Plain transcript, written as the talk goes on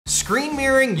Screen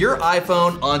mirroring your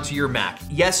iPhone onto your Mac.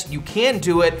 Yes, you can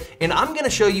do it, and I'm gonna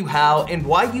show you how and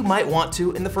why you might want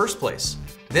to in the first place.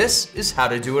 This is how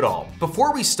to do it all.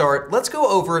 Before we start, let's go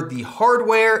over the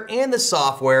hardware and the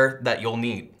software that you'll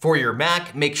need. For your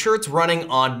Mac, make sure it's running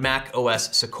on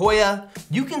macOS Sequoia.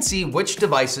 You can see which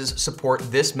devices support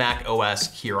this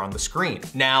macOS here on the screen.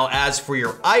 Now, as for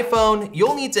your iPhone,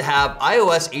 you'll need to have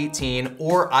iOS 18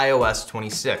 or iOS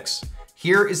 26.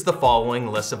 Here is the following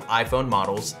list of iPhone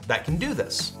models that can do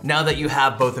this. Now that you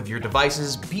have both of your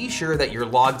devices, be sure that you're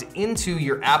logged into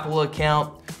your Apple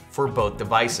account for both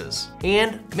devices,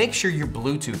 and make sure your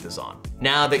Bluetooth is on.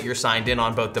 Now that you're signed in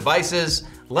on both devices,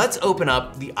 let's open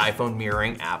up the iPhone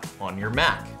mirroring app on your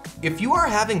Mac. If you are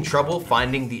having trouble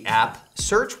finding the app,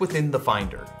 search within the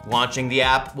Finder. Launching the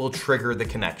app will trigger the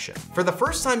connection. For the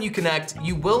first time you connect,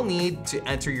 you will need to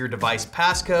enter your device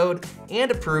passcode and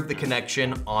approve the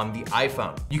connection on the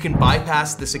iPhone. You can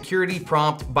bypass the security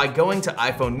prompt by going to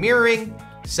iPhone mirroring,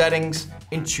 settings,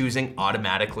 and choosing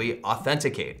automatically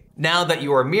authenticate. Now that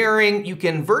you are mirroring, you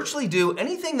can virtually do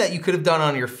anything that you could have done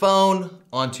on your phone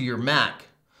onto your Mac.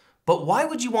 But why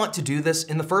would you want to do this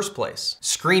in the first place?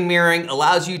 Screen mirroring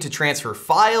allows you to transfer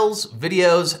files,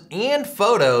 videos, and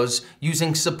photos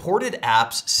using supported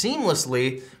apps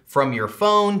seamlessly from your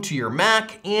phone to your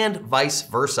Mac and vice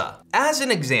versa. As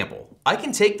an example, I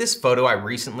can take this photo I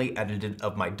recently edited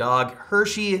of my dog,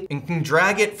 Hershey, and can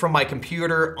drag it from my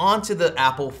computer onto the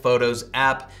Apple Photos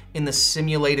app in the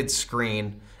simulated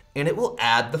screen, and it will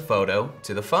add the photo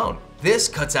to the phone. This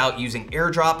cuts out using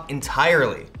AirDrop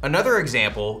entirely. Another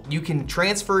example, you can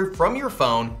transfer from your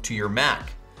phone to your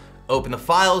Mac. Open the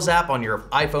Files app on your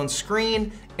iPhone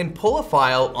screen and pull a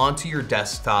file onto your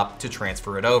desktop to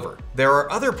transfer it over. There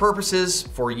are other purposes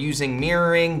for using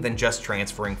mirroring than just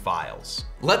transferring files.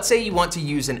 Let's say you want to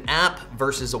use an app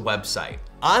versus a website.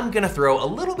 I'm gonna throw a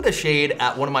little bit of shade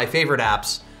at one of my favorite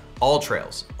apps,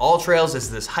 AllTrails. AllTrails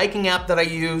is this hiking app that I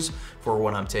use for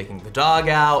when I'm taking the dog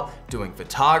out, doing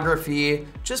photography,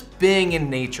 just being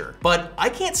in nature. But I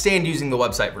can't stand using the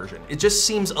website version. It just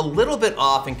seems a little bit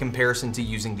off in comparison to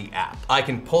using the app. I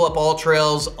can pull up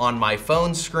AllTrails on my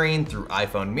phone screen through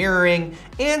iPhone mirroring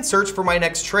and search for my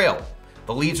next trail.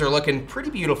 The leaves are looking pretty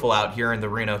beautiful out here in the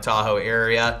Reno Tahoe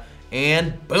area,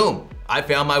 and boom, I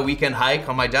found my weekend hike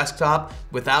on my desktop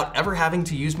without ever having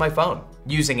to use my phone.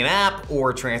 Using an app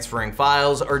or transferring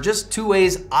files are just two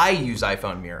ways I use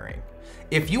iPhone mirroring.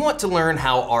 If you want to learn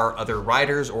how our other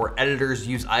writers or editors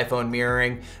use iPhone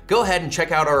mirroring, go ahead and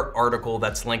check out our article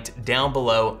that's linked down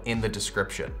below in the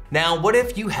description. Now, what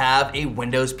if you have a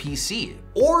Windows PC,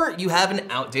 or you have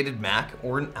an outdated Mac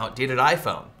or an outdated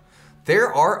iPhone?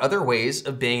 There are other ways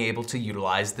of being able to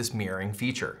utilize this mirroring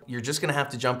feature. You're just gonna have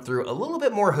to jump through a little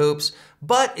bit more hoops,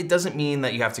 but it doesn't mean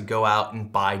that you have to go out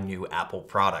and buy new Apple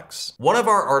products. One of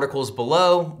our articles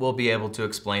below will be able to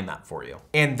explain that for you.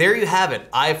 And there you have it.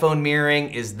 iPhone mirroring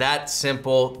is that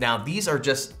simple. Now, these are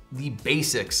just the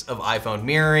basics of iPhone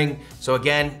mirroring. So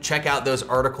again, check out those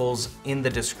articles in the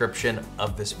description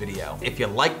of this video. If you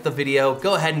liked the video,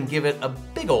 go ahead and give it a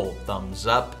big old thumbs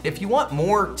up. If you want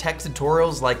more tech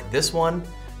tutorials like this one,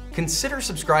 consider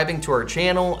subscribing to our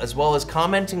channel, as well as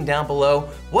commenting down below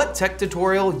what tech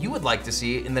tutorial you would like to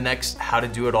see in the next How to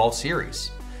Do It All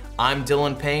series. I'm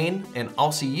Dillon Payne, and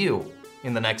I'll see you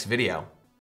in the next video.